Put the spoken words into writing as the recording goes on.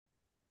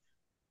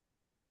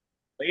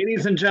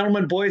Ladies and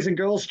gentlemen, boys and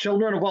girls,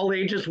 children of all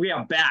ages, we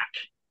are back.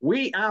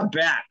 We are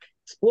back.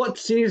 Sports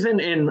season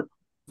in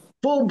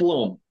full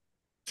bloom.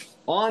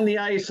 On the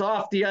ice,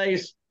 off the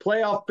ice,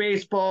 playoff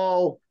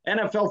baseball,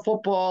 NFL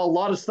football, a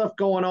lot of stuff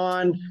going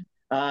on.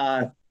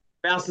 Uh,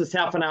 Fastest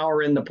half an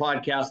hour in the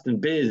podcast and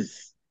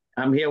biz.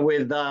 I'm here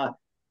with,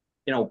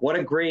 what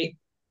a great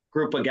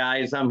group of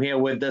guys I'm here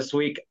with this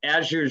week.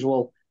 As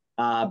usual,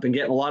 been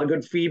getting a lot of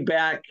good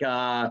feedback.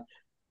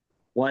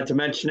 Wanted to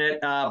mention it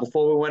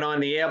before we went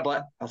on the air,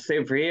 but I'll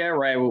save for here.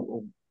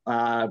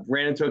 I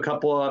ran into a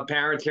couple of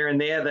parents here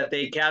and there that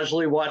they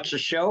casually watch the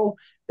show.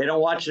 They don't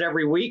watch it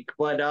every week,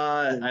 but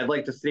I'd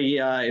like to see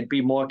it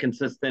be more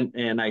consistent.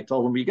 And I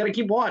told them, you got to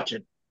keep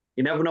watching.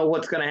 You never know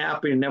what's going to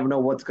happen. You never know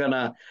what's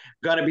gonna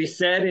be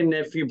said, and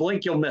if you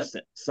blink, you'll miss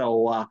it.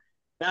 So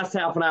that's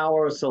half an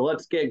hour. So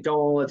let's get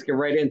going. Let's get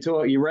right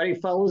into it. You ready,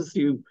 fellas?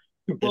 You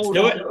Let's both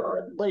do it.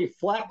 lay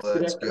flex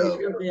Let's go.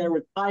 there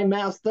with Time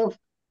Master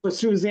for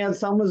Suzanne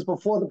Summers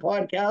before the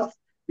podcast.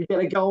 We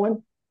get it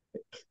going.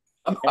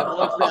 Little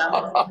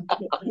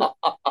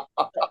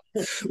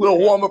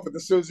warm up with the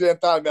Suzanne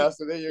Time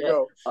Master. There you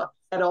go.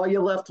 And all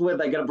you're left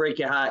with, I got to break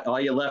your heart. All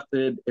you're left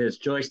with is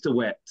Joyce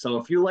DeWitt. So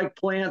if you like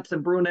plants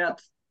and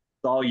brunettes,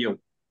 it's all you.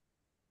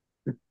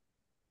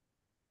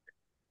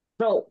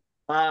 So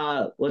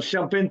let's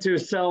jump into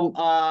some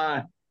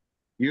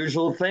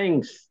usual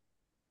things.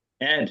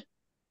 Ed,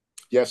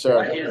 Yes,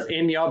 what sir. is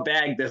in your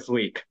bag this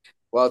week?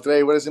 Well,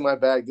 today, what is in my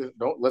bag?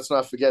 Let's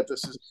not forget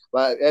this is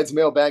Ed's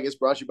mailbag is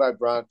brought to you by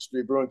Brown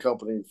Street Brewing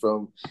Company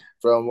from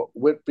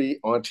Whitby,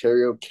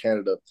 Ontario,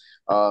 Canada.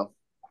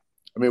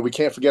 We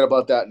can't forget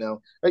about that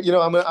now.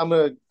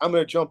 I'm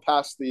gonna jump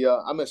past the.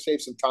 I'm gonna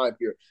save some time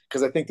here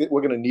because I think that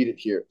we're gonna need it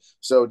here.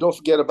 So don't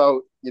forget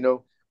about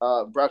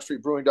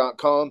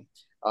BroadStreetBrewing.com.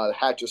 The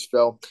hat just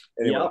fell.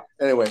 Yep.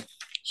 Anyway.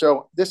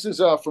 So this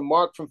is from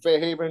Mark from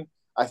Fairhaven.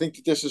 I think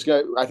that this is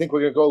gonna. I think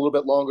we're gonna go a little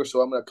bit longer,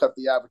 so I'm gonna cut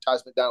the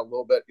advertisement down a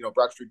little bit. Good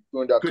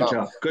BroadStreetBrewing.com.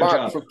 job. Good Mark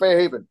job. from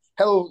Fairhaven.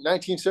 Hello,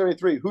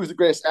 1973. Who's the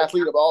greatest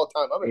athlete of all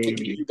time? I'm gonna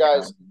kick it to you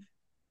guys.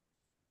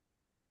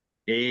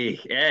 Hey,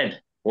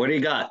 Ed, what do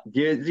you got?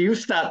 You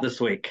start this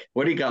week.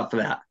 What do you got for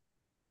that?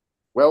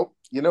 Well,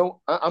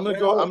 I'm gonna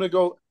go. I'm gonna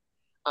go.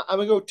 I'm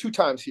gonna go two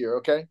times here.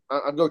 Okay,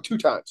 I'm going 2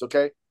 times.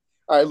 Okay.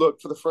 All right.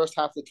 Look, for the first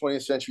half of the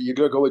 20th century, you're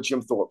gonna go with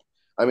Jim Thorpe.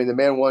 I mean, the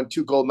man won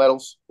 2 gold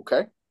medals.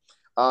 Okay.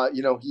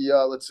 He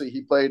let's see,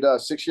 he played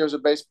 6 years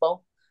of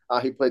baseball.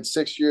 He played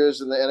 6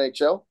 years in the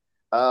NHL.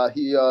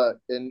 He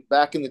in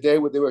back in the day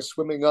when they were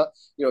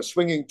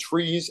swinging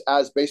trees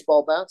as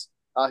baseball bats.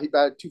 He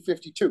batted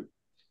 252.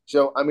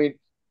 So I mean,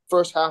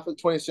 first half of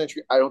the 20th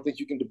century, I don't think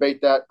you can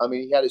debate that. I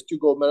mean, he had his 2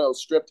 gold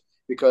medals stripped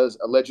because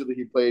allegedly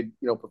he played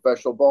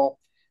professional ball.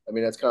 I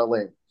mean, that's kind of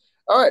lame.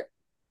 All right,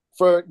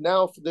 for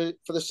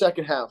the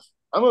second half,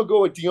 I'm gonna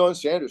go with Deion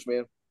Sanders,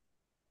 man.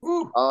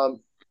 Ooh,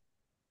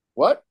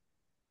 What?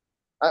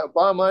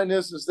 Bottom line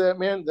is that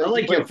man I that he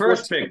like your played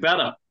first 14. pick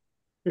better.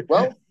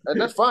 Well,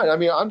 and that's fine.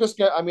 I'm just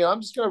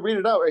gonna read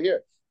it out right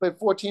here. Played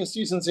 14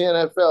 seasons in the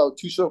NFL,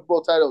 2 Super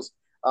Bowl titles.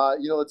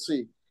 Let's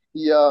see.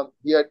 He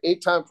had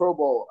 8-time Pro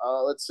Bowl.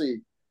 Let's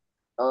see,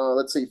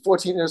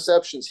 14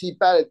 interceptions. He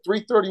batted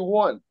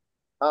 331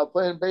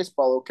 playing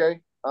baseball. Okay.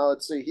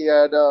 Let's see. He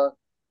had what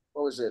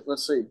was it?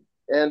 Let's see.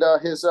 And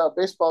his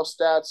baseball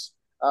stats.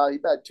 He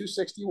batted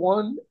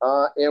 261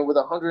 and with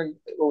 100.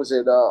 What was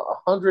it?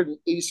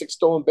 186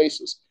 stolen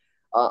bases.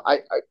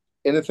 And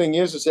the thing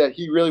is that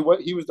he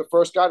was the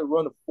first guy to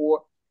run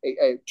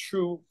a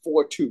true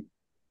 4.2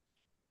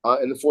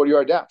 in the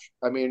 40-yard dash.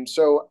 I mean,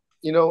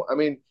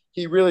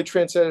 he really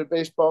transcended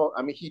baseball.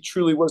 I mean, he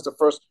truly was the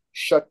first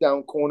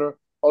shutdown corner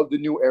of the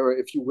new era,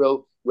 if you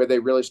will, where they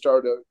really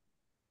started to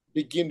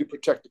begin to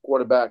protect the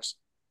quarterbacks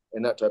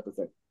and that type of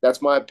thing.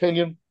 That's my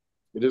opinion.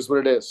 It is what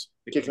it is.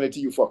 Kicking it to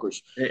you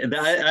fuckers.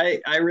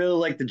 I really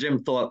like the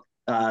Jim Thorpe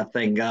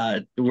thing.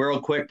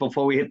 Real quick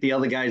before we hit the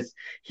other guys,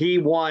 he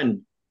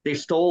won. They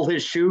stole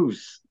his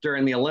shoes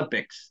during the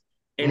Olympics,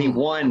 and he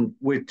won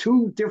with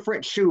 2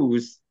 different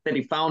shoes that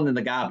he found in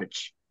the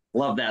garbage.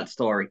 Love that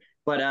story.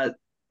 But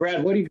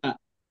Brad, what do you got?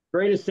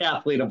 Greatest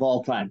athlete of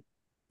all time.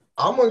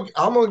 I'm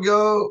gonna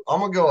go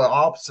an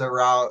opposite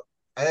route.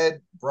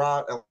 Ed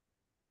brought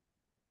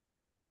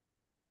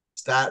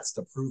stats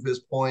to prove his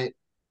point.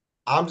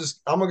 I'm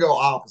gonna go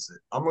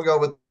opposite. I'm gonna go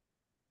with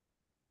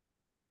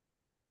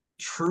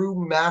true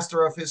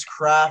master of his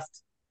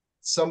craft,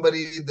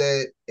 somebody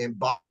that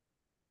embodies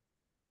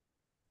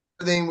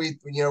everything we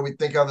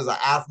think of as an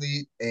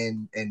athlete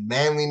and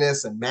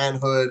manliness and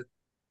manhood.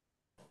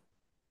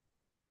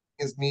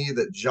 Is me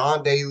that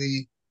John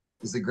Daly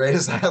is the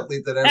greatest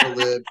athlete that ever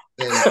lived.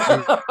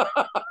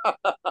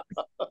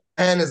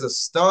 And is a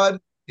stud.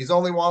 He's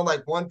only won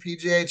like one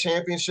PGA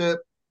championship.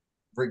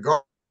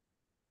 Regardless,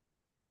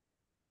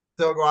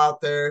 still go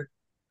out there,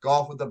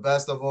 golf with the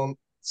best of them,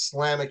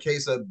 slam a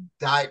case of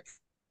Diet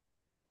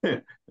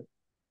and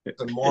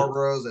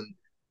Marlboros, and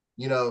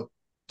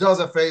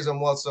doesn't phase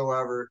him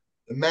whatsoever.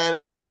 The man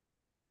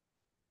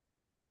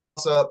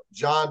up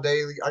John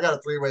Daly. I got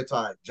a 3-way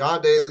tie.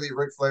 John Daly,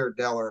 Ric Flair,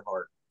 Dale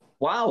Earnhardt.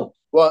 Wow.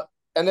 Well,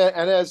 And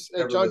as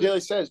Never John really. Daly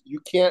says, you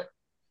can't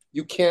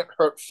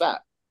hurt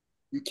fat.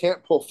 You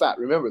can't pull fat.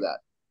 Remember that.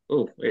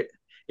 Oh,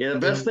 yeah. The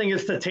best thing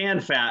is to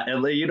tan fat,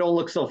 and you don't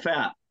look so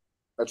fat.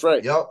 That's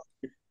right. Yep.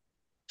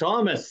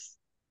 Thomas.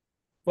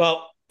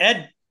 Well,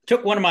 Ed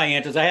took one of my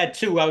answers. I had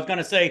two. I was going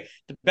to say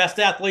the best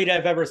athlete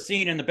I've ever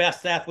seen and the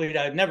best athlete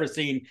I've never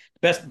seen.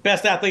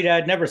 Best athlete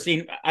I'd never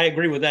seen. I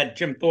agree with that.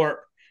 Jim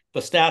Thorpe. The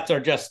stats are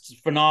just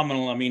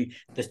phenomenal. I mean,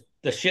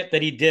 the shit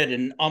that he did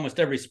in almost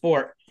every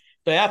sport.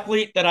 The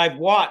athlete that I've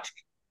watched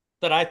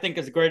that I think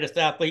is the greatest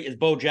athlete is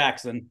Bo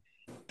Jackson.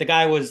 The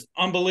guy was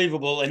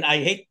unbelievable, and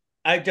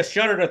I just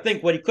shudder to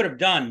think what he could have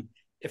done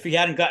if he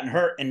hadn't gotten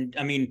hurt. And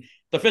I mean,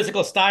 the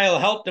physical style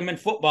helped him in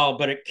football,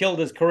 but it killed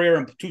his career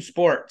in two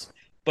sports.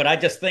 But I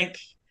just think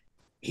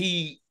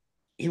he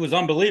he was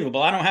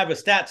unbelievable. I don't have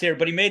his stats here,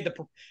 but he made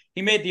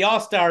the All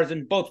Stars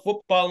in both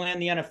football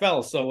and the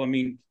NFL. So I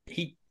mean,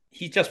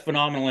 he's just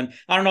phenomenal. And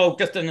I don't know,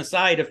 just an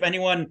aside, if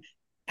anyone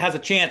has a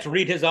chance,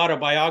 read his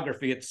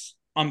autobiography. It's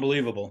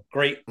unbelievable.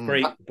 Great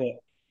book.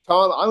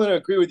 Tom, I'm going to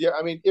agree with you.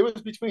 I mean, it was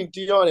between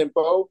Dion and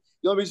Bo.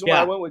 The only reason why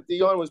I went with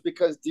Dion was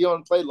because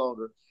Dion played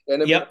longer.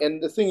 And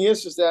and the thing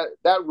is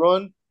that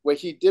run where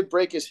he did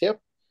break his hip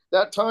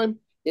that time,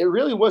 it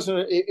really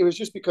wasn't. It was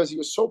just because he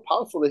was so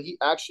powerful that he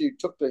actually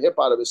took the hip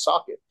out of his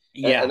socket.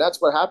 And that's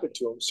what happened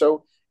to him.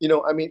 So,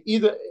 I mean,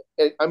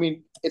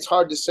 it's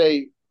hard to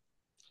say.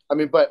 I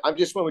mean, but I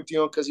just went with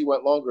Dion because he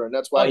went longer, and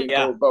that's why I didn't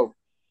go with Bo.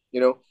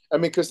 I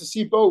mean, because to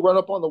see Bo run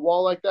up on the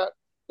wall like that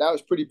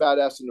was pretty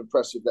badass and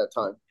impressive that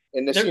time.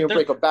 And to see him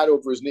break a bat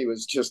over his knee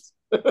was just.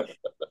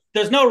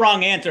 There's no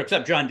wrong answer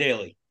except John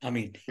Daly. I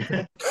mean,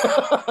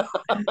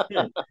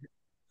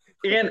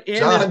 and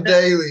John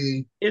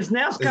Daly is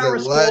NASCAR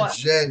is a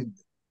legend.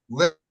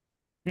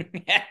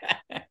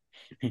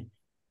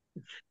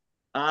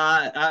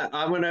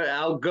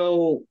 I'll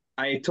go.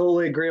 I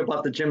totally agree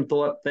about the Jim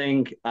Thorpe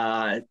thing.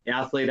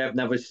 Athlete I've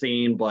never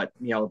seen, but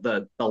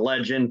the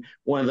legend.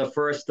 One of the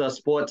first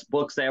sports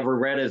books I ever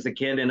read as a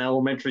kid in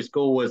elementary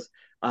school was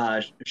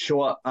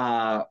short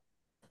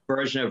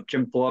version of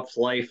Jim Thorpe's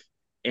life.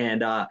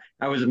 And I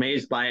was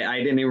amazed by it. I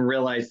didn't even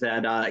realize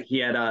that he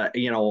had an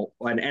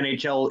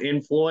NHL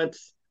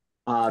influence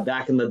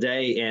back in the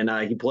day, and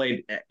he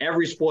played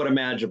every sport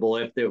imaginable.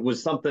 If there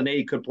was something that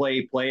he could play,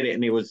 he played it,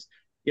 and he was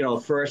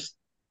first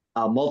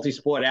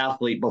multi-sport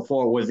athlete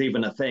before it was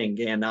even a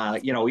thing, and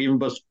even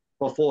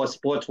before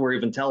sports were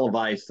even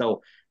televised.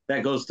 So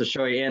that goes to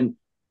show you. And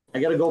I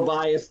got to go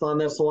biased on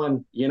this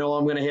one. I'm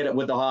going to hit it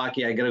with the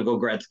hockey. I got to go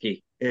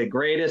Gretzky, the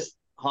greatest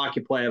hockey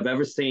player I've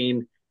ever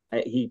seen.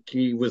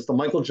 He was the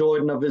Michael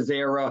Jordan of his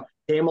era,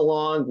 came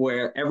along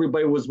where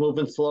everybody was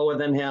moving slower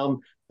than him.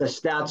 The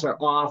stats are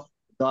off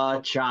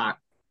the chart.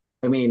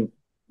 I mean,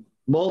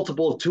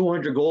 multiple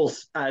 200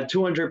 goals,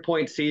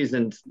 200-point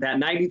seasons, that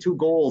 92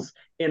 goals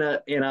in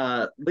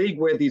a league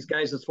where these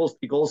guys are supposed to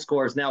be goal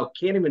scorers now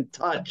can't even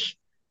touch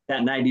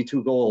that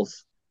 92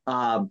 goals.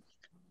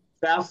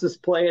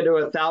 Fastest player to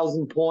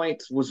 1,000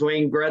 points was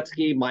Wayne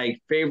Gretzky, my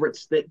favorite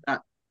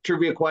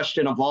trivia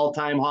question of all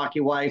time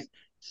hockey-wise.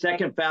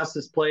 Second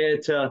fastest player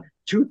to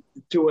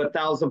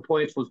 1,000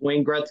 points was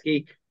Wayne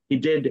Gretzky. He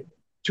did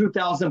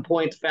 2,000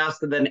 points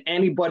faster than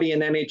anybody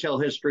in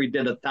NHL history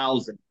did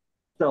 1,000.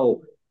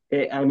 So,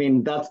 I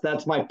mean,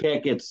 that's my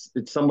pick. It's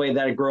somebody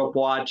that I grew up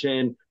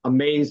watching,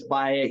 amazed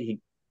by it.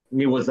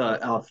 He was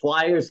a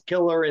Flyers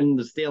killer in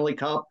the Stanley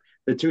Cup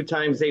the two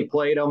times they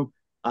played him.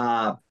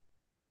 And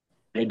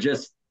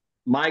just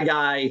my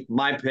guy,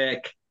 my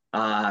pick.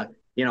 I'm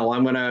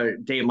going to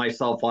date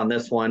myself on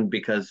this one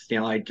because,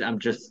 I'm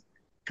just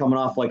coming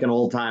off like an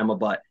old timer,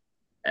 but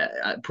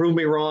prove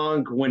me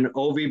wrong. When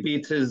Ovi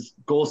beats his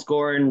goal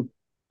scoring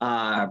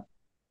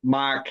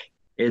mark,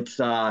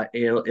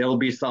 it'll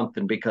be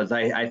something because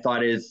I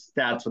thought his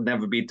stats would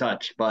never be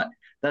touched. But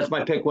that's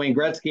my pick, Wayne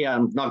Gretzky.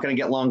 I'm not going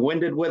to get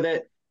long-winded with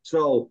it.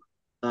 So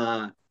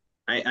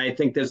I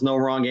think there's no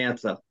wrong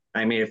answer.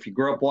 I mean, if you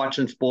grew up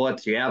watching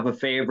sports, you have a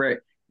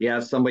favorite, you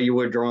have somebody you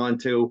were drawn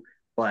to.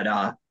 But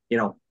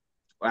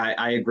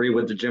I agree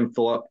with the Jim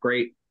Thorpe.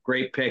 Great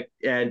pick,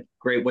 Ed.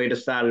 Great way to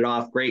start it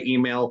off. Great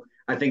email.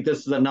 I think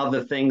this is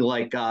another thing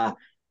like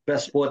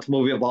best sports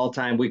movie of all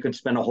time. We could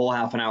spend a whole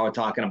half an hour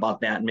talking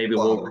about that, and maybe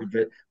we'll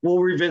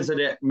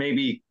revisit it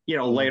maybe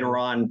later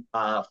on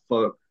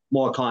for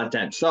more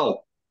content.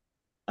 So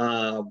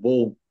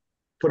we'll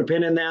put a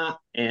pin in that.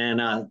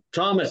 And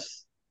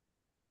Thomas,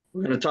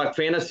 we're going to talk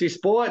fantasy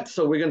sports.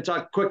 So we're going to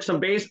talk quick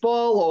some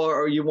baseball,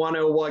 or you want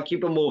to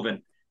keep it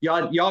moving?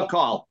 Your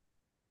call.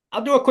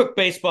 I'll do a quick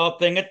baseball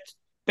thing. It's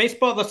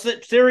baseball, the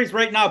series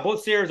right now,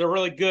 both series are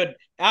really good.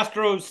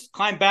 Astros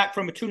climbed back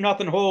from a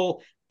 2-0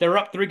 hole. They're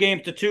up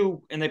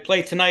 3-2, and they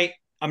play tonight.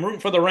 I'm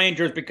rooting for the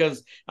Rangers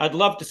because I'd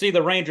love to see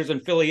the Rangers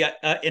and Philly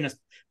in a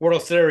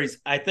World Series.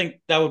 I think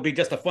that would be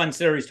just a fun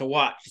series to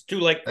watch. It's two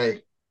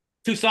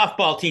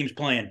softball teams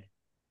playing.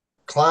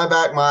 Climb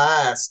back my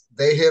ass.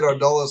 They hit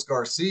Adolis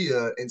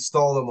Garcia and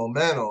stole the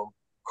momentum.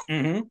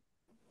 Mm-hmm.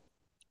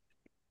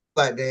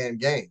 That damn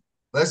game.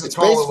 It's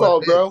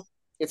baseball, bro.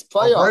 It's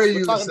playoffs.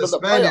 We're talking about the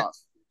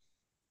playoffs.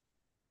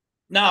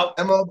 Now,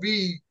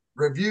 MLB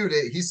reviewed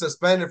it. He's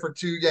suspended for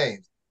 2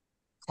 games.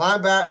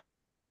 Climb back.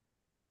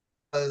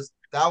 That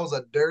was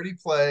a dirty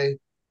play.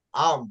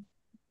 I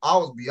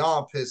was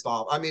beyond pissed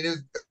off. I mean,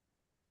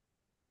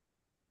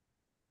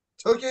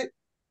 took it.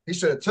 He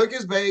should have took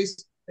his base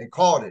and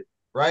called it,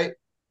 right?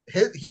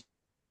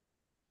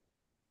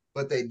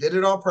 But they did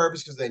it on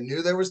purpose because they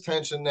knew there was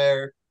tension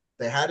there.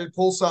 They had to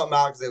pull something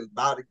out because they was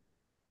about to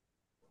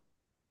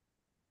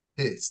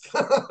pissed.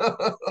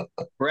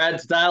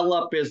 Brad's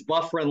dial-up is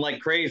buffering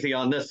like crazy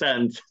on this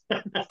end.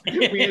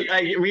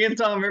 me and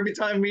Tom, every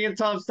time me and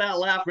Tom start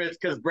laughing, it's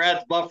because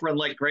Brad's buffering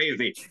like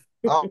crazy.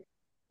 Oh,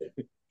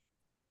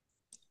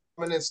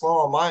 coming in slow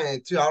on my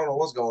end too. I don't know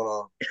what's going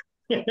on.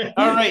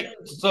 All right,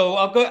 so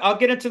I'll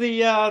get into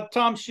the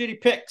Tom Shitty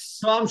picks.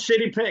 Tom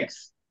Shitty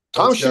picks.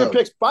 Tom Shitty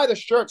picks. Buy the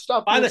shirt.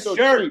 Stop Buy being the so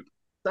shirt. cheap.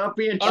 Stop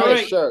being cheap. All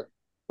right. Shirt.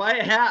 Buy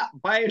a hat.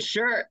 Buy a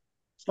shirt.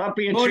 Stop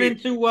being Going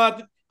cheap.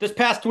 into this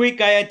past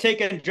week, I had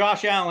taken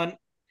Josh Allen.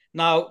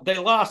 Now they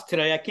lost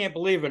today. I can't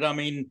believe it. I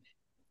mean,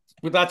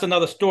 that's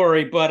another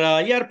story.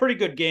 But he had a pretty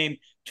good game.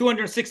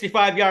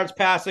 265 yards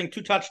passing,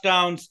 2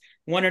 touchdowns,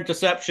 1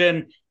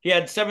 interception. He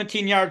had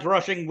 17 yards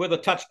rushing with a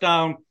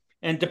touchdown.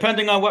 And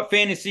depending on what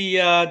fantasy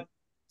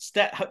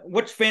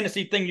which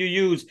fantasy thing you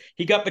use,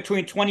 he got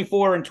between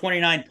 24 and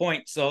 29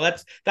 points. So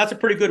that's a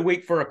pretty good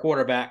week for a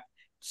quarterback.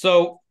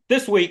 So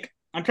this week,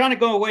 I'm trying to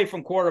go away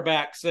from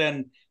quarterbacks,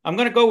 and I'm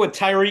going to go with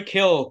Tyreek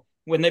Hill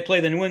when they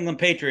play the New England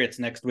Patriots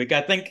next week.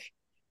 I think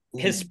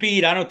his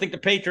speed, I don't think the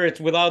Patriots,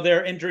 with all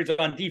their injuries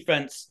on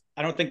defense,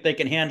 I don't think they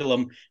can handle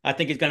him. I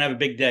think he's going to have a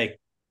big day.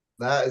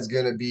 That is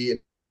going to be a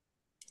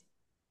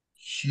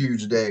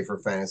huge day for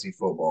fantasy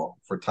football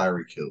for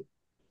Tyreek Hill.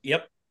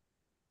 Yep.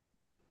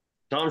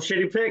 Tom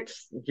Shitty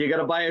picks. You got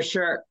to buy a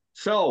shirt.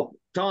 So,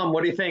 Tom,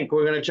 what do you think?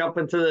 We're going to jump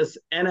into this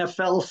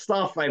NFL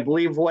stuff. I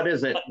believe, what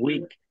is it?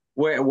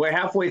 We're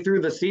halfway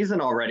through the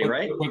season already,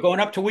 right? We're going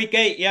up to week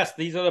 8. Yes,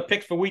 these are the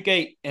picks for week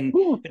 8. And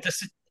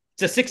it's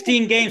a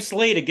 16-game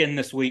slate again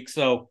this week.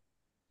 So,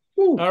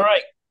 all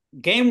right.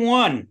 Game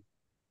 1,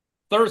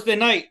 Thursday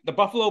night, the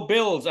Buffalo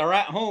Bills are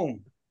at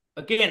home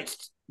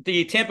against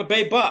the Tampa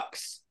Bay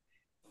Bucks.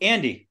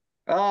 Andy.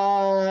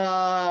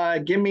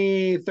 Give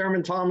me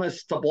Thurman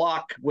Thomas to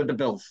block with the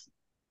Bills.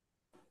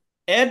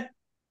 Ed?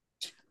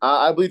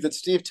 I believe that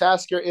Steve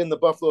Tasker in the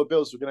Buffalo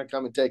Bills are going to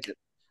come and take it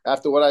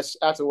after what I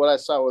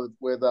saw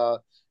with the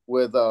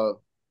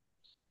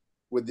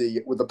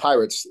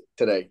Pirates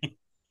today.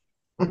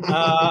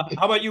 How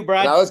about you,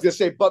 Brad? And I was going to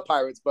say butt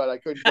Pirates, but I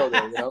couldn't go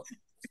there. You know.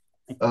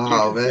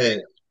 Oh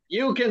man,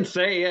 you can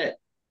say it.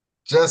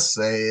 Just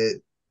say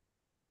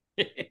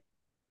it.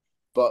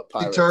 But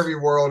Pirates. Turvy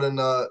world in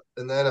the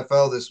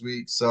NFL this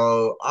week,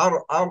 so I'm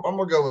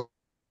gonna go with.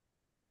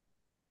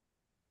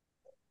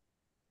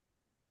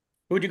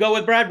 Who'd you go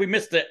with, Brad? We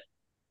missed it.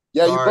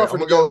 Yeah, you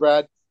buffered again,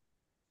 Brad.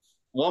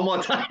 One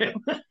more time.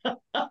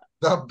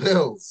 The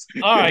Bills.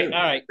 All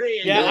right.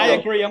 Yeah, I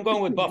agree. I'm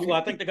going with Buffalo.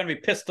 I think they're going to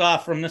be pissed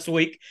off from this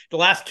week. The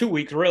last 2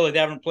 weeks, really, they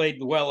haven't played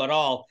well at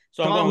all.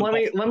 So Tom,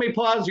 let me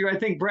pause you. I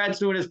think Brad's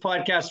doing his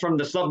podcast from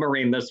the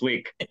submarine this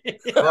week.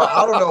 Bro,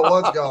 I don't know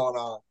what's going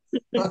on.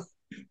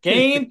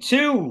 Game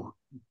 2,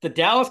 the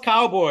Dallas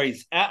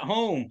Cowboys at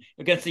home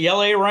against the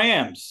LA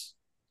Rams.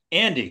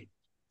 Andy.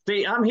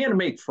 See, I'm here to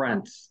make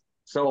friends.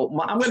 So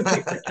I'm going to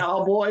pick the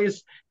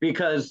Cowboys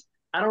because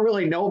I don't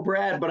really know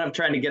Brad, but I'm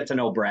trying to get to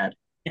know Brad.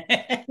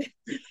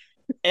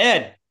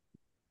 Ed.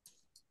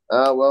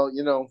 Well,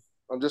 you know,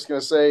 I'm just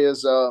going to say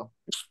is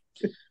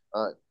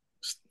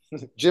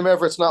Jim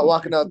Everett's not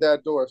walking out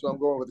that door, so I'm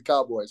going with the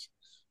Cowboys.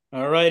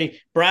 All righty.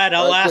 Brad,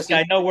 I'll ask.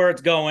 I know where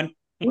it's going.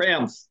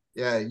 Rams.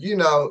 Yeah, you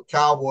know,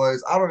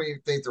 Cowboys. I don't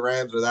even think the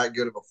Rams are that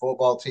good of a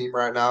football team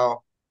right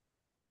now.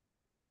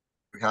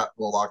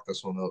 We'll lock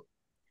this one up.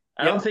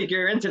 I don't think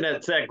your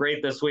internet's that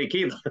great this week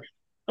either.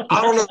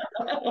 I don't know.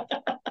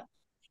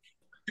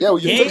 Yeah, well,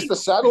 you fixed the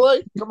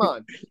satellite? Come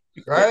on.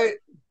 Right?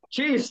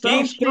 Jeez,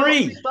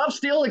 stop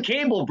stealing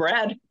cable,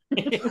 Brad.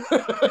 Stealing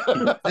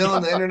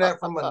the internet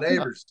from my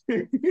neighbors.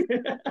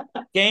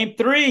 Game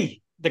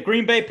 3, the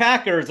Green Bay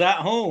Packers at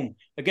home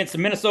against the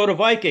Minnesota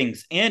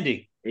Vikings.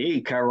 Andy.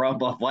 Hey,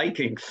 caramba,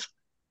 Vikings.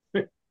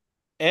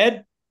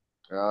 Ed?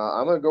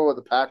 I'm going to go with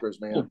the Packers,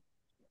 man.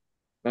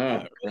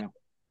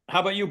 How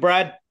about you,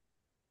 Brad?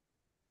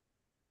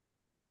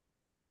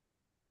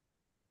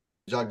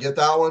 Did y'all get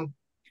that one?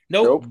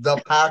 Nope. The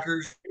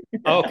Packers.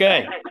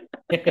 Okay.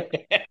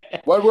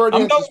 One word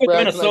I'm answers, going with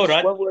Brad.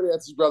 Minnesota. One word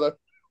answers, brother.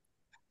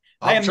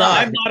 I'm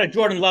not a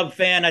Jordan Love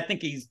fan. I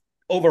think he's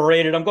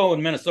overrated. I'm going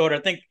with Minnesota. I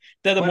think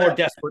they're the more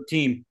desperate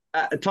team.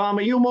 Tom,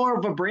 are you more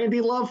of a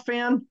Brandy Love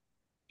fan?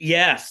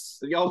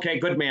 Yes. Okay,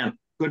 good man.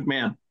 Good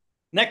man.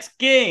 Next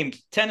game,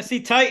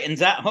 Tennessee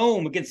Titans at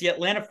home against the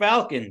Atlanta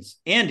Falcons.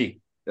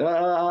 Andy.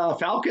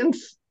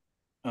 Falcons.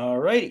 All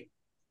righty.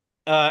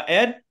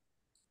 Ed.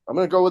 I'm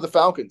going to go with the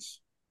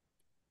Falcons.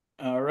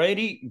 All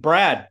righty.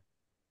 Brad.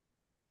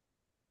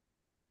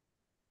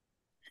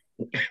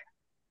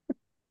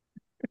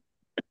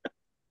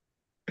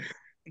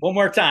 One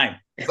more time.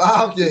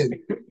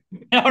 Falcon.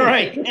 All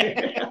right.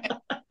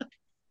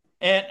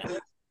 And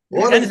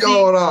What is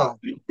going on?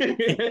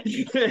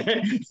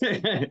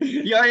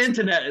 Your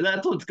internet,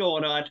 that's what's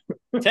going on.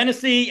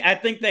 Tennessee, I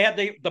think they have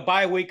the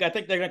bye week. I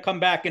think they're going to come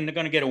back and they're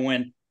going to get a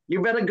win.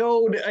 You better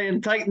go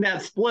and tighten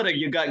that splitter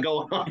you got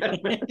going on.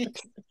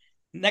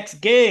 Next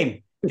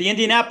game, the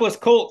Indianapolis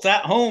Colts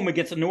at home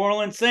against the New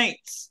Orleans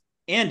Saints.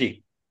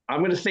 Andy. I'm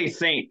going to say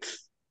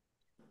Saints.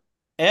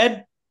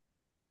 Ed?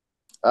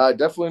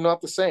 Definitely not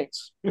the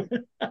Saints.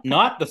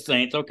 Not the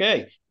Saints.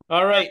 Okay.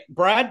 All right.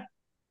 Brad?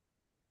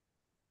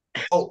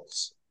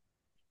 Colts.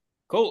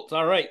 Colts.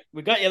 All right.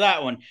 We got you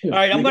that one. All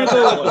right. I'm going to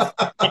go with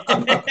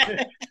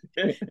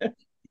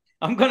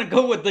I'm going to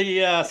go with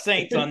the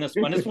Saints on this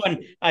one. This one,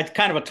 it's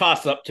kind of a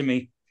toss-up to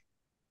me.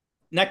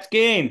 Next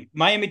game,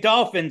 Miami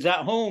Dolphins at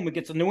home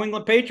against the New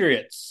England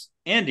Patriots.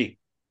 Andy.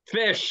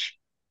 Fish.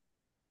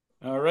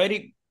 All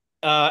righty.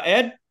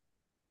 Ed?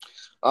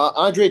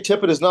 Andre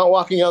Tippett is not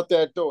walking out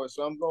that door,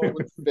 so I'm going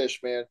with the Fish,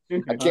 man.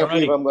 I can't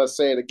believe I'm going to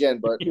say it again,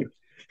 but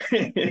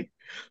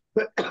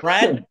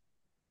Brad?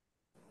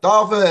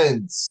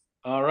 Dolphins.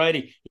 All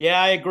righty. Yeah,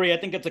 I agree. I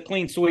think it's a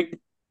clean sweep.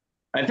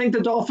 I think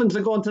the Dolphins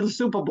are going to the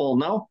Super Bowl,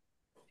 no?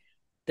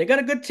 They got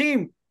a good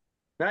team.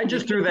 I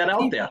just threw that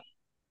out there.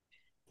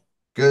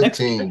 Good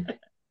team.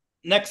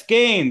 Next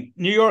game,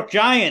 New York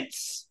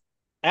Giants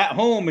at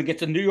home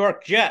against the New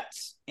York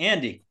Jets.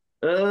 Andy.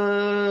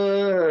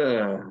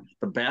 The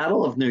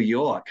Battle of New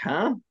York,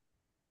 huh?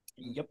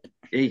 Yep.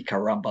 Hey,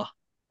 caramba.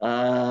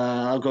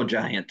 I'll go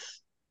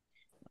Giants.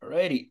 All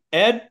righty.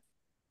 Ed?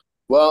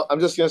 Well, I'm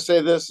just going to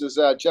say this is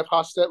Jeff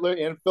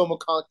Hostetler and Phil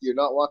McConkey are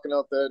not walking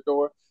out that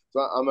door, so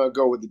I'm going to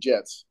go with the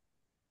Jets.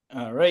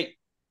 All right.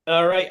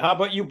 All right. How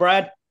about you,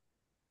 Brad?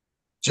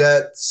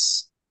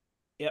 Jets.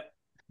 Yep.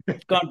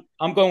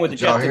 I'm going with the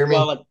Did y'all Jets hear as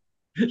well.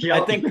 me? I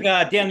think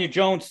Daniel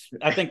Jones,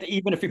 I think that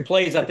even if he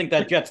plays, I think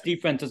that Jets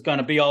defense is going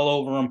to be all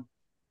over him.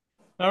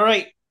 All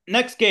right.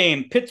 Next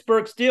game,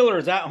 Pittsburgh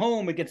Steelers at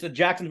home against the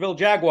Jacksonville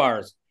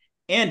Jaguars.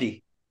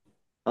 Andy.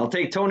 I'll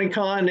take Tony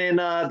Khan and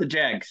the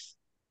Jags.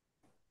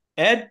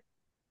 Ed?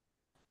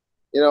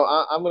 You know,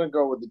 I'm going to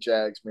go with the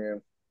Jags,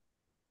 man.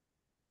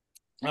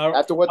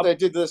 After what they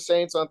did to the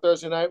Saints on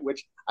Thursday night,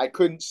 which I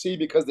couldn't see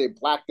because they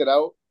blacked it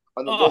out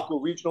on the local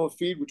regional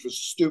feed, which was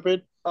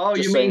stupid. Oh,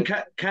 you mean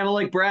kind of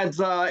like Brad's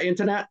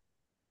internet?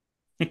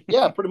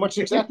 Yeah, pretty much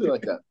exactly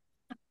like that.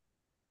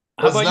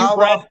 How about you,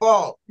 Brad?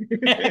 Fault.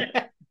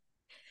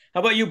 How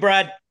about you,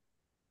 Brad?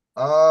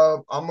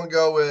 I'm gonna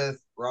go with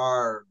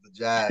the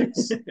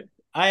Jags.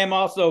 I am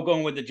also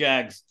going with the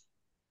Jags.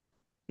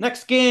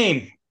 Next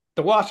game,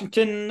 the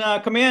Washington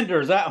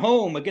Commanders at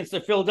home against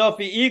the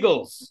Philadelphia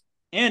Eagles.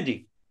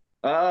 Andy.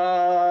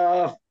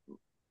 Philly.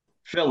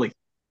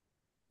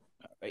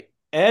 All right.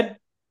 Ed?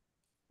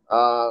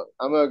 I'm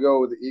going to go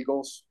with the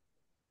Eagles.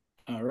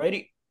 All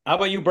righty. How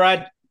about you,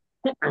 Brad?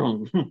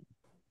 The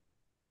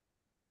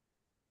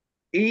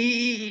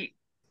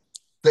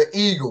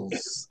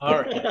Eagles.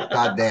 All right.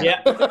 God damn.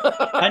 Yeah.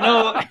 I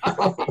know.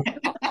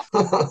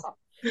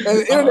 And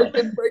the internet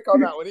didn't break on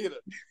that one either.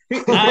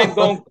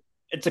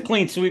 It's a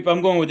clean sweep.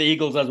 I'm going with the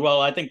Eagles as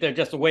well. I think they're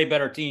just a way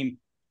better team.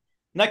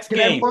 Next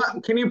game.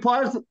 Can you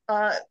pause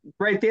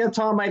right there,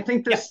 Tom? I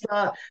think this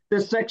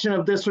section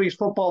of this week's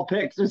football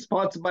picks is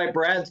sponsored by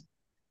Brad's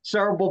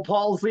cerebral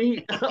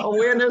palsy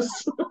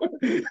awareness.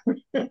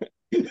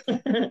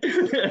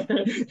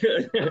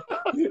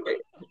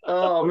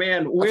 Oh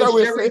man, I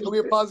thought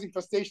we were pausing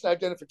for station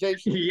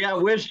identification. Yeah,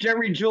 where's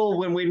Jerry Jewell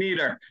when we need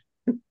her?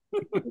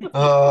 Look it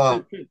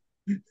up.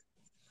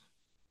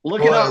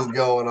 What is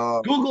going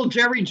on? Google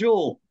Jerry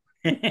Jewell.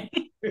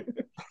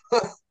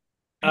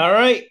 All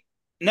right.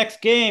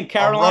 Next game,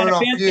 Carolina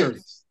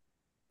Panthers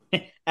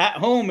at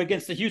home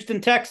against the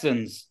Houston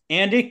Texans.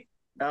 Andy?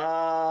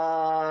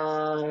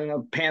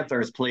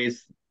 Panthers,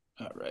 please.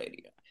 All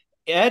righty.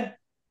 Ed?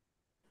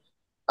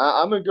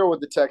 I'm going to go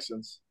with the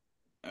Texans.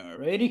 All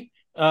righty.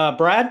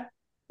 Brad?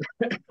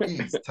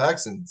 Jeez,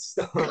 Texans.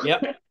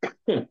 Yep.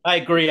 I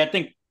agree. I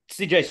think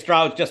CJ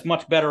Stroud's just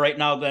much better right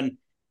now than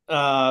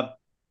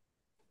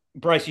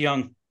Bryce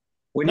Young.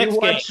 When you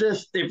watch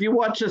this, if you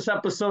watch this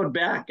episode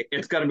back,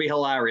 it's going to be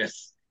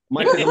hilarious.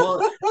 Might be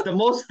the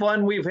most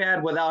fun we've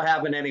had without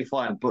having any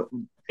fun. But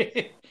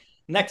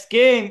next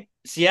game,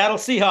 Seattle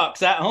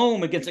Seahawks at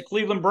home against the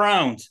Cleveland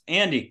Browns.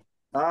 Andy?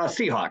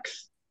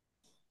 Seahawks.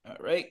 All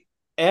right.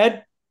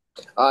 Ed?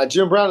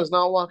 Jim Brown is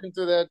not walking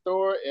through that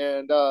door,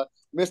 and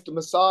Mr.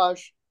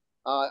 Massage,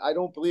 I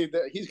don't believe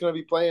that he's going to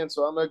be playing,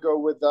 so I'm going to go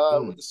with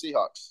the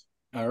Seahawks.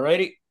 All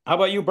righty. How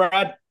about you,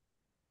 Brad?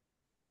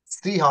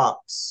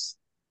 Seahawks.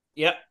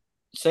 Yep.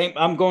 Same.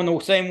 I'm going the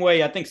same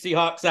way. I think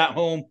Seahawks at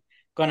home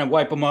going to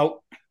wipe them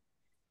out.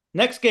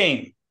 Next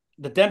game,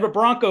 the Denver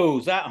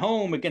Broncos at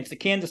home against the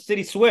Kansas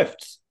City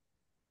Swifts.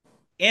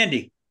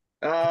 Andy?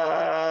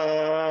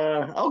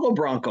 I'll go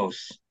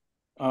Broncos.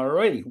 All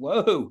righty.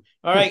 Whoa.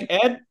 All right,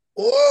 Ed?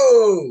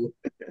 Whoa.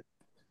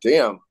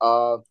 Damn.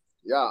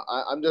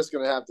 I'm just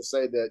going to have to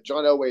say that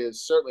John Elway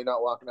is certainly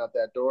not walking out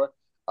that door.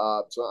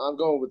 So I'm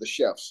going with the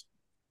Chiefs.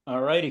 All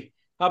righty.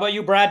 How about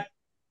you, Brad?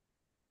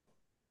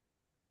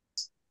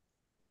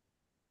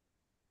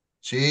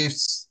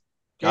 Chiefs.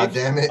 God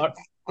damn it. All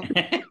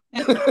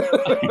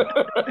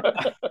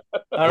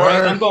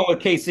right, I'm going with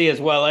KC as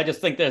well. I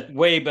just think that's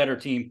way better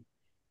team.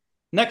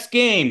 Next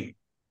game,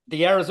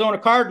 the Arizona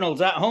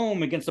Cardinals at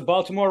home against the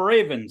Baltimore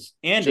Ravens.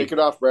 Andy. Shake it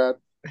off, Brad.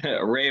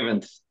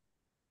 Ravens.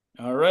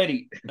 All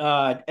righty.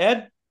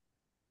 Ed?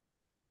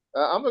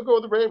 I'm going to go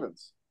with the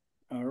Ravens.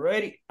 All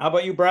righty. How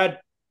about you, Brad?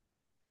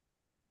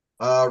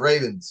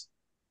 Ravens.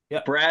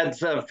 Yeah.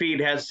 Brad's feed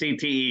has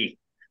CTE.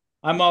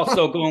 I'm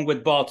also going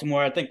with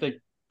Baltimore. I think they're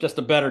just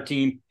a better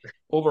team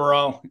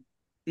overall.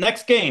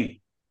 Next game,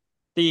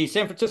 the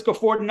San Francisco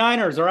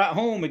 49ers are at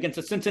home against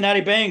the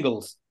Cincinnati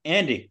Bengals.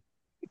 Andy.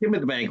 Give me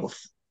the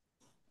Bengals.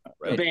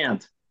 Right. The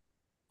band.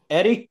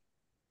 Eddie?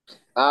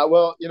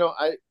 Well, you know,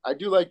 I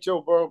do like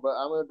Joe Burrow, but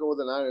I'm going to go with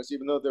the Niners,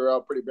 even though they're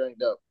all pretty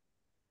banged up.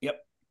 Yep.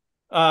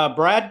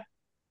 Brad?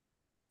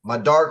 My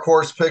dark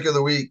horse pick of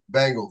the week,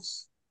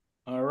 Bengals.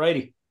 All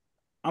righty.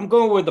 I'm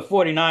going with the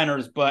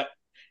 49ers, but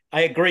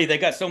I agree. They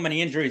got so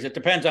many injuries. It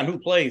depends on who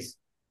plays.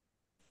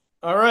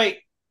 All right.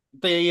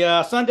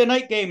 The Sunday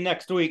night game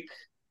next week.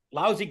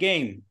 Lousy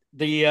game.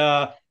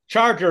 The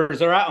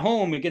Chargers are at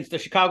home against the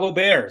Chicago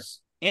Bears.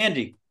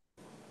 Andy.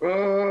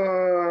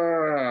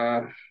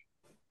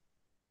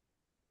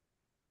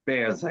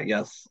 Bears, I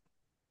guess.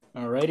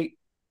 All righty.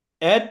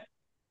 Ed?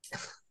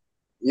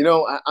 You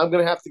know, I'm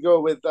going to have to go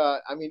with,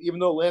 even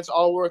though Lance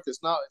Allworth is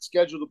not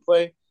scheduled to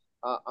play,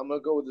 I'm going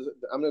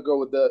to go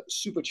with the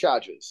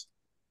Superchargers.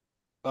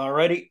 All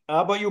righty.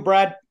 How about you,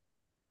 Brad?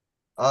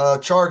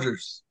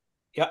 Chargers.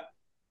 Yep.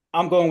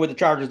 I'm going with the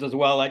Chargers as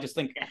well. I just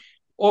think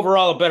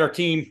overall a better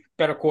team,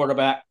 better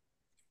quarterback.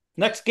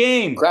 Next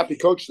game. Crappy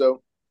coach,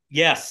 though.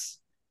 Yes.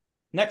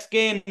 Next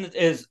game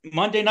is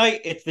Monday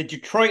night. It's the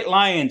Detroit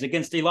Lions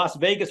against the Las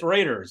Vegas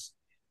Raiders.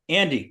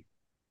 Andy.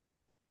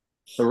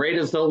 The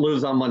Raiders don't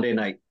lose on Monday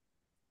night.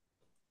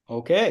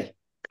 Okay.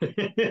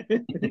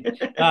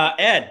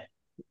 Ed.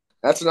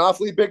 That's an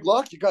awfully big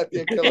lock you got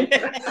there, Killer.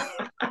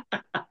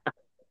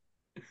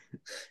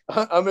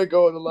 I'm going to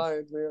go with the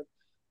Lions, man.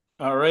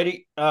 All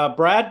righty.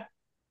 Brad?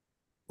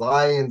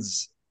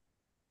 Lions.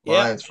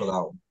 Lions for that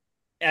one.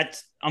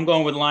 I'm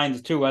going with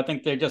Lions, too. I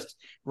think they're just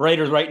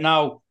Raiders right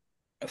now.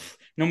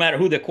 No matter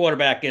who the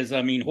quarterback is,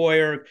 I mean,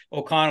 Hoyer,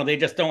 O'Connell, they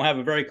just don't have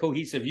a very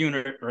cohesive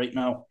unit right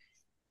now.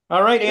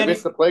 All right, Andy. Maybe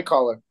it's the play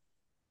caller.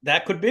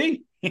 That could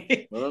be.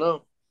 I don't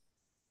know.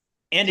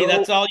 Andy,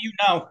 that's all you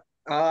know.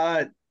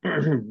 A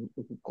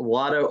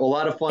lot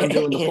of fun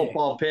doing the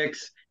football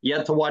picks.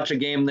 Yet to watch a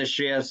game this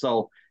year,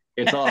 so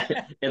it's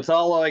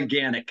all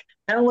organic.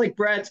 Kind of like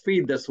Brad's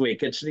feed this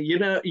week. It's you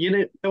don't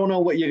know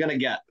what you're gonna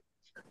get.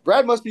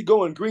 Brad must be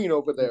going green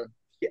over there.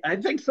 I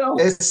think so.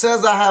 It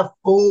says I have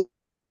full.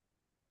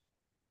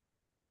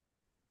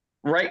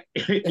 Right?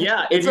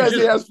 Yeah. It says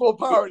he has full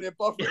power in their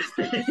buffers.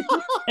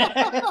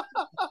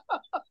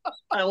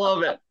 I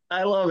love it.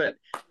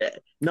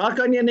 Knock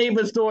on your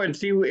neighbor's door and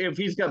see if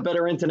he's got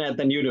better internet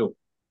than you do.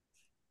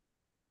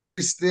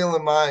 He's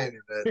stealing my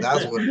internet.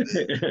 That's what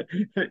it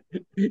is.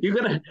 You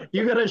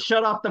gotta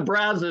shut off the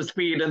browser's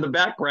feed in the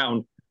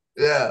background.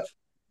 Yeah.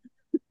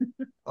 I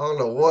don't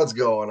know what's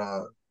going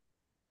on.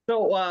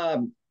 So I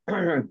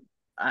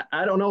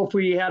don't know if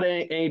we had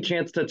any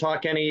chance to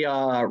talk any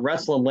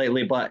wrestling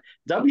lately, but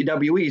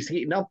WWE's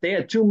heating up. They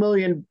had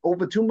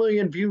over 2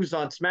 million views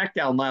on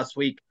SmackDown last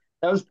week.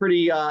 That was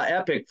pretty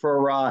epic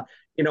for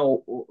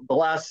the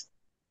last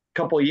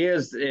couple of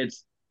years.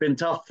 It's been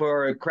tough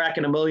for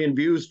cracking 1 million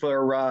views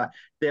for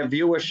their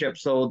viewership.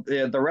 So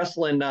the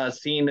wrestling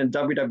scene in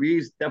WWE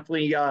is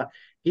definitely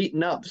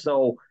heating up.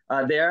 So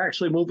they're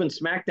actually moving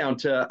SmackDown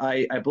to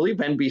I believe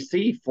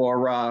NBC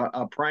for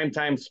a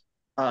primetime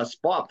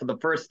spot for the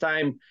first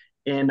time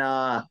in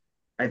I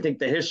think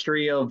the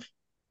history of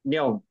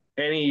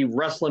any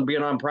wrestling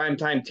being on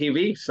primetime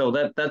TV. So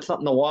that's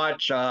something to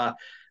watch.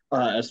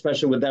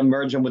 Especially with them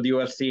merging with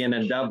UFC and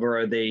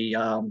Endeavor, they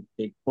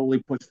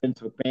fully pushed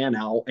into a fan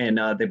out, and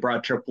they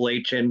brought Triple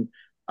H in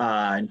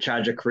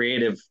charge of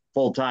creative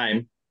full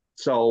time.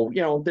 So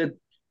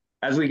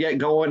as we get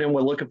going and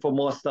we're looking for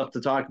more stuff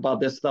to talk about,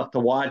 this stuff to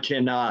watch,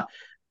 and I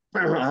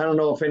don't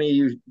know if any of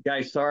you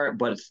guys saw it,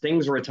 but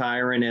Sting's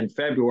retiring in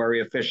February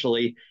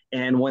officially,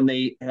 and when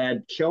they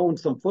had shown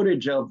some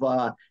footage of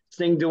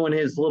Sting doing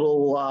his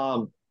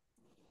little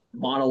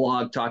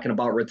monologue talking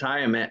about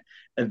retirement,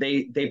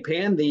 they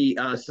panned the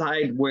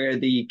side where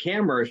the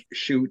camera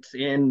shoots,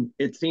 and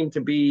it seemed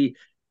to be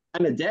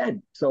kind of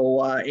dead. So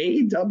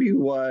AEW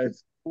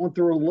was going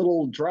through a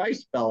little dry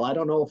spell. I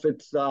don't know if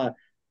it's the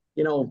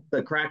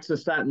cracks are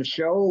starting to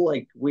show,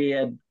 like we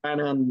had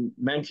kind of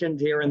mentioned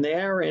here and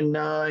there, and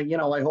I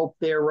hope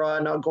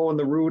they're not going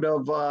the route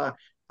of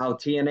how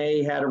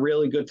TNA had a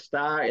really good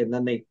start and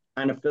then they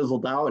kind of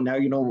fizzled out, and now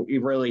you don't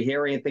really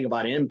hear anything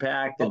about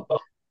Impact. And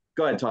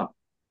go ahead, Tom.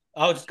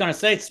 I was just going to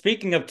say,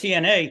 speaking of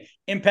TNA,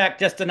 Impact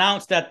just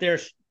announced that their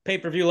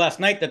pay-per-view last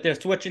night that they're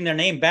switching their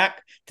name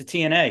back to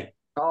TNA.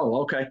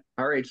 Oh, okay.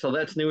 All right. So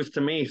that's news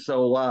to me.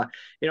 So,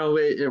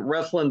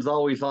 wrestling's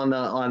always on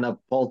the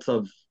pulse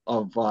of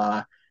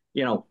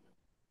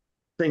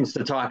things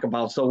to talk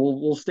about. So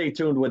we'll stay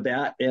tuned with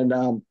that.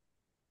 And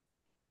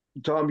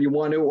Tom, you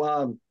want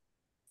to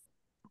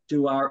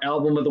do our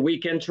album of the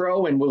week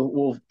intro, and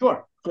we'll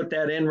Sure. put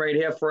that in right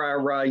here for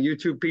our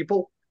YouTube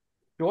people.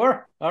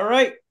 Sure. All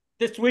right.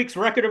 This week's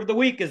record of the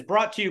week is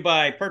brought to you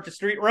by Purchase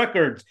Street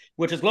Records,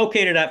 which is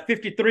located at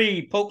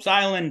 53 Pope's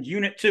Island,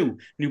 Unit 2,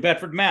 New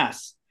Bedford,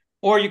 Mass.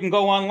 Or you can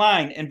go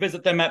online and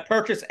visit them at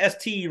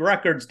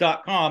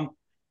purchasestreetrecords.com.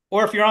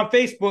 Or if you're on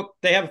Facebook,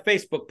 they have a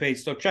Facebook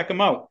page, so check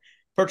them out.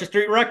 Purchase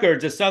Street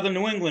Records is Southern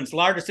New England's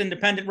largest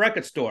independent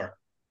record store.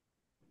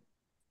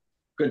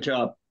 Good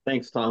job.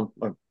 Thanks, Tom.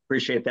 I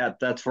appreciate that.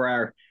 That's for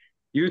our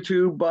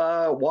YouTube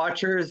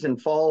watchers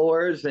and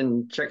followers,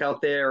 and check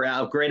out their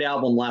great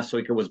album last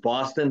week. It was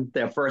Boston,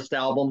 their first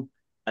album.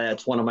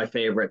 That's one of my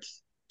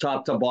favorites,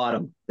 top to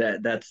bottom.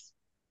 That's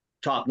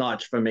top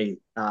notch for me.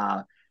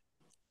 So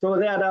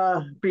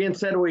that being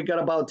said, we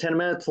got about 10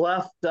 minutes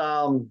left.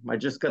 I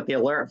just got the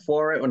alert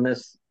for it on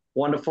this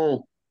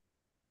wonderful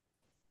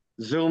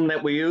Zoom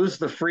that we use,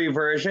 the free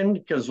version,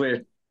 because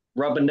we're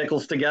rubbing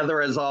nickels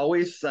together as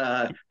always.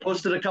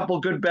 Posted a couple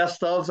good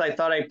best ofs. I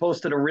thought I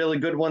posted a really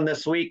good one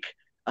this week.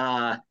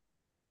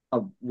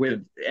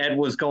 With Ed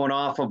was going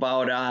off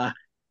about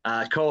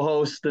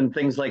co-host and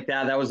things like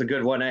that. That was a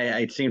good one.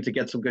 I seemed to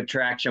get some good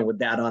traction with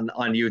that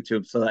on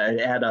YouTube. So I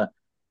had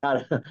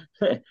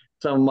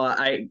some.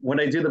 When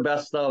I do the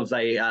best ofs,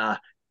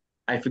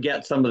 I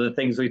forget some of the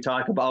things we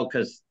talk about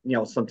because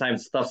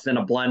sometimes stuff's in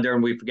a blender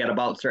and we forget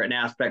about certain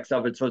aspects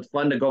of it. So it's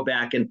fun to go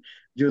back and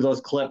do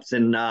those clips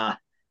and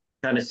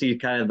kind of see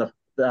kind of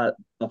the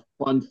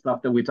fun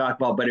stuff that we talk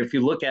about. But if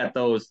you look at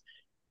those,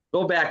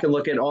 go back and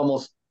look at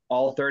almost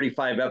all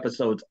 35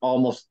 episodes,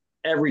 almost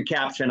every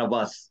caption of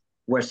us,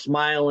 we're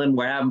smiling,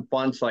 we're having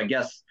fun. So I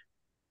guess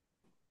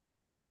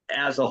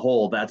as a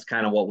whole, that's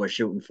kind of what we're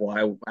shooting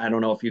for. I don't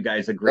know if you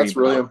guys agree. That's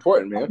really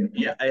important, man.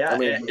 Yeah. I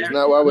mean, isn't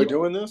that why we're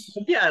doing this?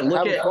 Yeah.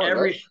 Look at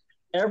fun,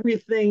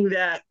 everything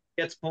that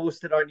gets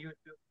posted on YouTube.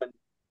 And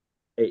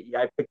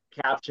I picked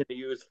a caption to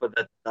use for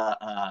the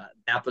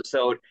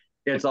episode.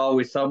 It's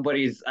always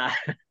somebody's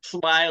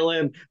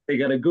smiling. They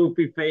got a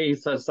goofy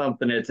face or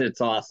something. It's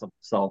awesome.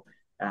 So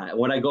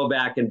when I go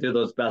back and do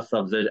those best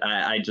ofs,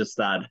 I just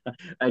start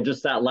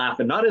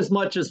laughing. Not as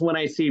much as when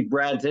I see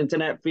Brad's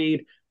internet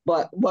feed,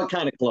 but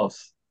kind of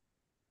close.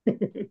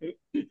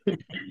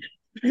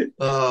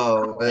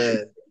 Oh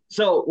man.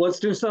 So let's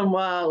do a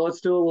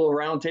little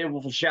round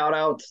table for shout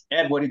outs.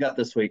 Ed, what do you got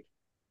this week?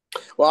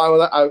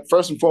 Well, I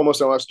first and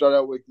foremost, I want to start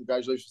out with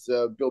congratulations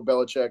to Bill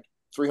Belichick,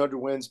 300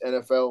 wins,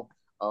 NFL.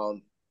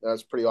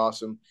 That's pretty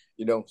awesome.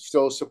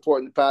 Still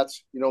supporting the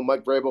Pats.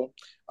 Mike Vrabel,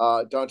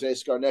 Dante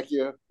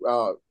Scarnecchia,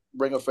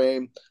 Ring of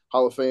Fame,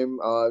 Hall of Fame,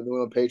 New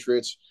England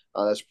Patriots.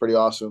 That's pretty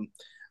awesome.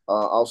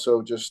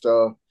 Also, just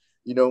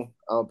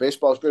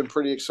baseball's been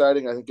pretty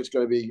exciting. I think it's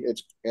going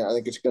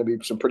to be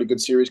some pretty good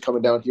series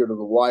coming down here to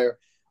the wire.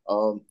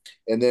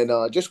 And then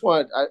I just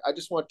want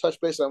to touch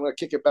base. I'm going to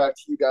kick it back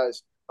to you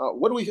guys. How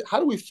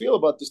do we feel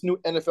about this new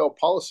NFL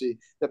policy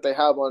that they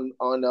have on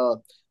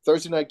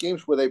Thursday night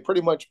games where they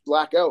pretty much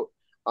black out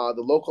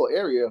the local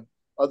area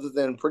other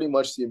than pretty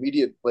much the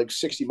immediate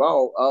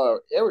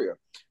 60-mile area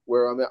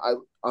where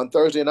on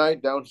Thursday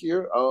night down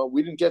here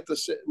we didn't get to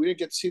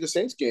see the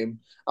Saints game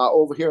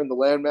over here in the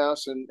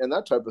landmass and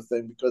that type of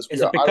thing because is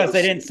it because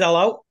they didn't sell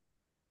out?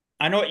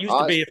 I know it used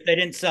to be if they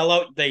didn't sell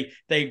out they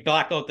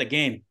black out the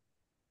game.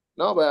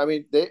 No, but I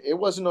mean, it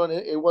wasn't on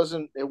a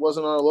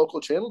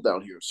local channel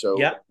down here. So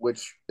yeah,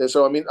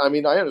 I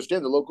mean, I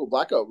understand the local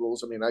blackout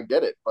rules. I mean, I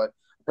get it, but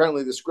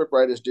apparently the script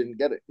writers didn't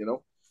get it.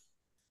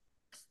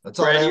 That's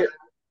all.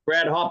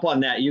 Brad, hop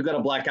on that. You got a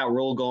blackout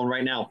rule going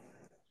right now.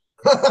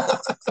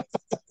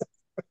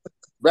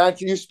 Brad,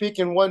 can you speak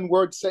in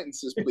one-word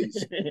sentences,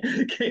 please?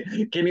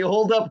 Can you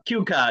hold up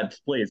cue cards,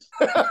 please?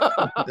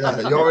 Yeah,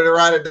 you want me to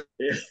write it?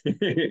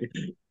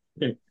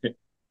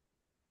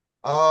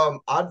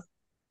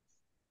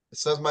 It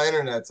says my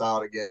internet's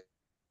out again.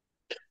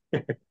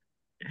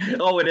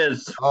 Oh, it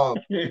is.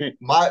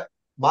 My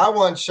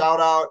one shout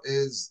out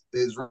is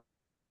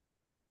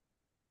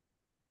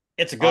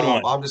it's a good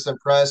one. I'm just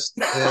impressed.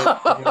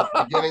 At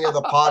the beginning of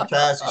the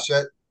podcast, you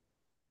said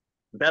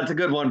that's a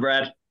good one,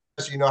 Brad.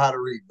 You know how to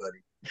read, buddy.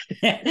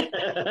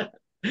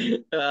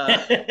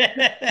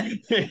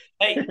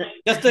 Hey,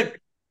 just to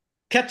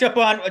catch up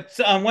on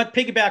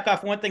piggyback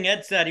off one thing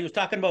Ed said, he was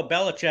talking about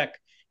Belichick.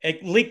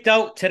 It leaked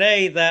out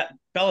today that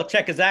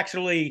Belichick has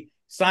actually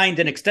signed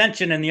an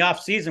extension in the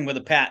offseason with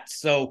the Pats.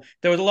 So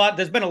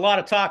there's been a lot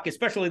of talk,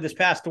 especially this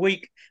past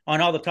week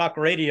on all the talk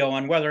radio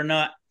on whether or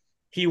not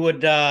he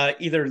would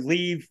either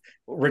leave,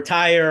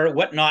 retire,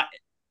 whatnot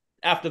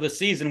after the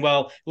season.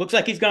 Well, it looks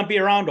like he's going to be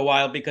around a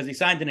while because he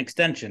signed an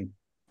extension.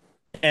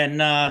 And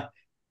the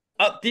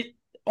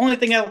only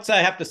thing else I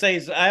have to say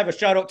is I have a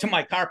shout out to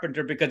my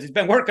carpenter because he's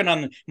been working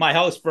on my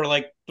house for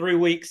 3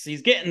 weeks.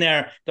 He's getting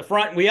there.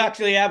 We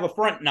actually have a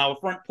front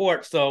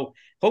porch. So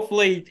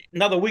hopefully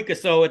another week or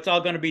so, it's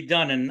all going to be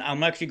done. And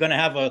I'm actually going to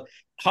have a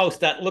house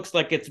that looks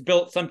like it's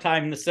built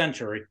sometime in the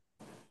century.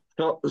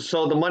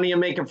 So the money you're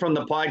making from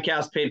the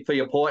podcast paid for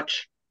your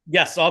porch?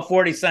 Yes, all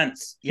 40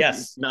 cents.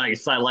 Yes.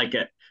 Nice. I like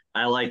it.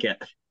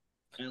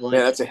 Like,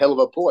 Man, that's a hell of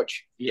a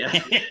porch. yeah.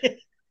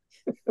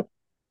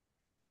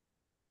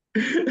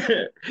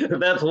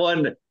 That's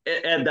one,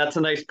 and that's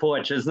a nice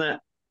porch, isn't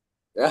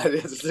Yeah, it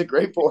is. It's a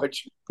great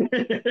porch.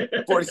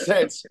 it? 40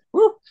 cents.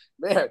 Woo,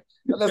 man,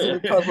 that doesn't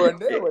even cover a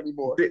nail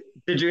anymore.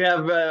 Did you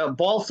have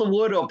balsa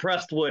wood or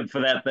pressed wood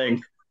for that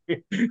thing?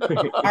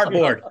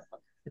 Cardboard.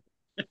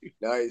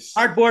 Nice.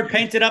 Cardboard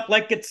painted up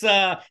like it's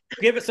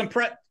give it some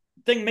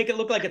make it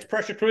look like it's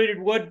pressure treated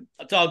wood.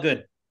 It's all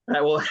good.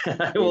 I will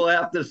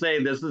have to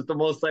say this is the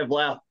most I've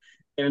laughed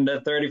in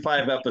the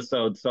 35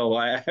 episodes. So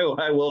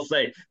I will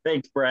say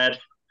thanks, Brad.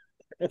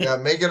 Yeah,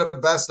 make it a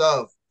best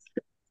of.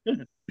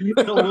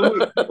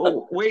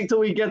 So wait till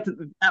we get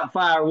to that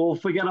far. We'll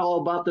forget all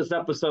about this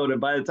episode,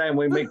 and by the time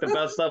we make the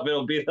best of,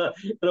 it'll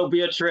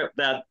be a trip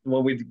that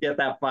when we get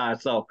that far.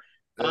 So,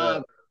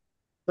 I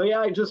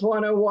just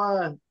want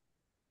to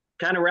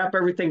kind of wrap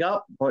everything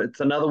up.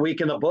 It's another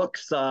week in the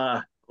books.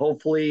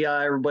 Hopefully,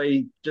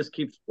 everybody just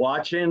keeps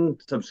watching,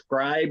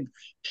 subscribe,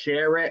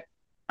 share it,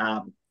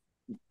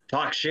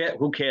 talk shit.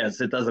 Who cares?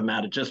 It doesn't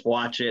matter. Just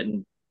watch it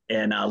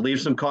and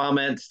leave some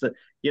comments.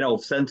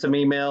 Send some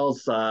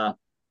emails.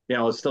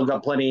 Still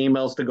got plenty of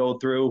emails to go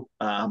through.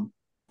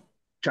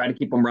 Try to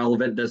keep them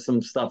relevant. There's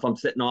some stuff I'm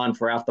sitting on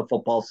for after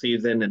football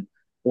season, and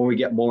when we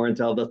get more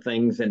into other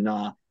things, and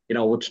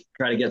we'll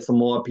try to get some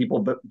more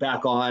people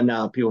back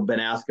on. People have been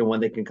asking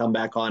when they can come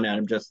back on, and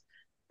I'm just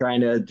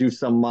trying to do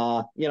some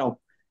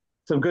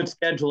some good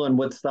scheduling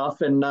with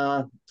stuff, and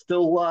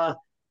still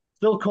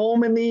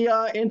combing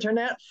the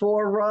internet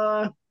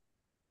for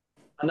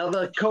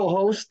another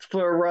co-host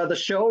for the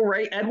show,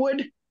 right,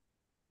 Edward?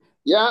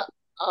 Yeah,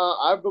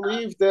 I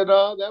believe that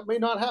that may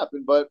not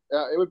happen, but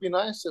it would be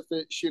nice if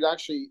she'd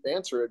actually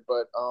answer it.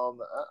 But I'm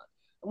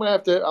gonna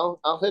have to.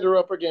 I'll hit her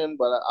up again.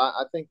 But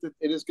I think that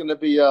it is going to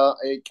be a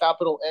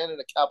capital N and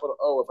a capital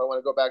O if I want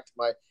to go back to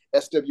my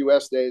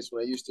SWS days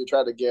when I used to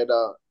try to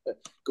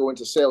go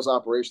into sales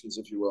operations,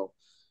 if you will.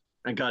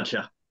 I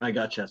gotcha.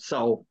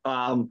 So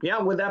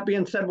with that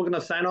being said, we're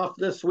gonna sign off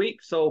this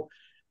week. So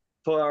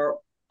for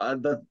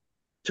the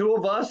two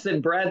of us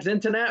and Brad's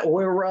internet,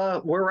 we're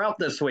out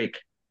this week.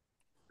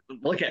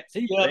 Look at.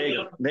 See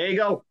ya. There you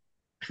go.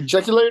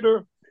 Check you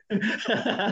later.